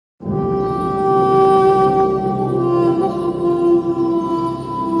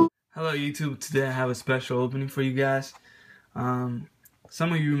YouTube? Today I have a special opening for you guys. Some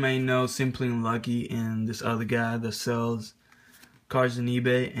of you may know Simply Unlucky and this other guy that sells cars on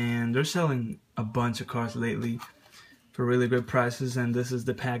eBay, and they're selling a bunch of cars lately for really good prices, and this is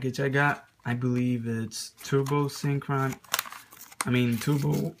the package I got. I believe it's Turbo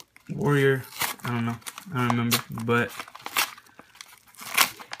Warrior. I don't know. I don't remember, but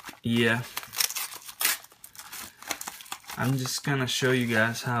yeah. I'm just gonna show you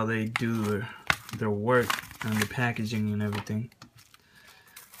guys how they do their work and the packaging and everything.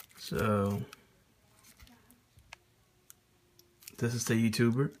 So this is the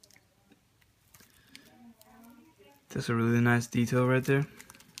YouTuber. That's a really nice detail right there.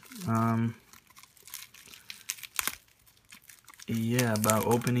 Yeah, about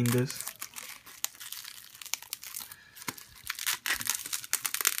opening this.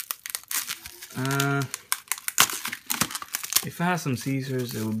 If I had some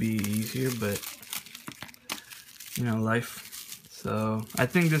scissors, it would be easier, but you know, life. So I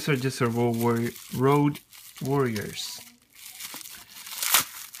think these are just a Road Warriors.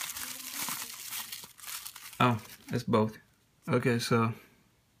 Oh, it's both. Okay, so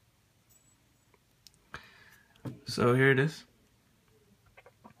here it is.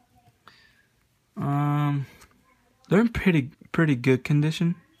 They're in pretty good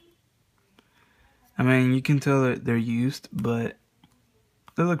condition. I mean, you can tell that they're used, but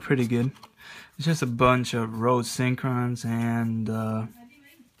they look pretty good. It's just a bunch of Road Synchrons and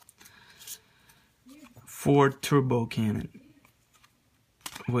 4 Turbo Cannon,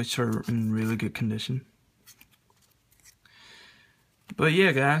 which are in really good condition. But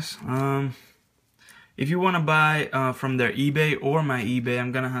yeah, guys, if you want to buy from their eBay or my eBay,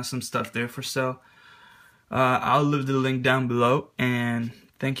 I'm gonna have some stuff there for sale. I'll leave the link down below, and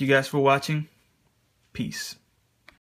thank you guys for watching. Peace.